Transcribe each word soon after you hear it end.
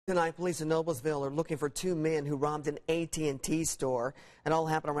Tonight, police in Noblesville are looking for two men who robbed an AT&T store. It all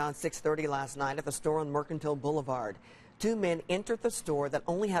happened around 6:30 last night at the store on Mercantile Blvd. Two men entered the store that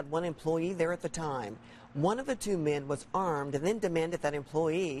only had one employee there at the time. One of the two men was armed and then demanded that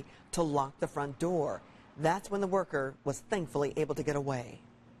employee to lock the front door. That's when the worker was thankfully able to get away.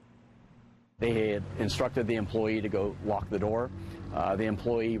 They had instructed the employee to go lock the door. The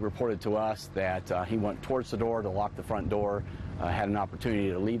employee reported to us that he went towards the door to lock the front door, had an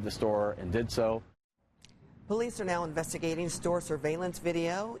opportunity to leave the store and did so. Police are now investigating store surveillance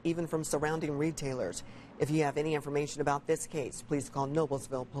video, even from surrounding retailers. If you have any information about this case, please call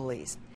Noblesville Police.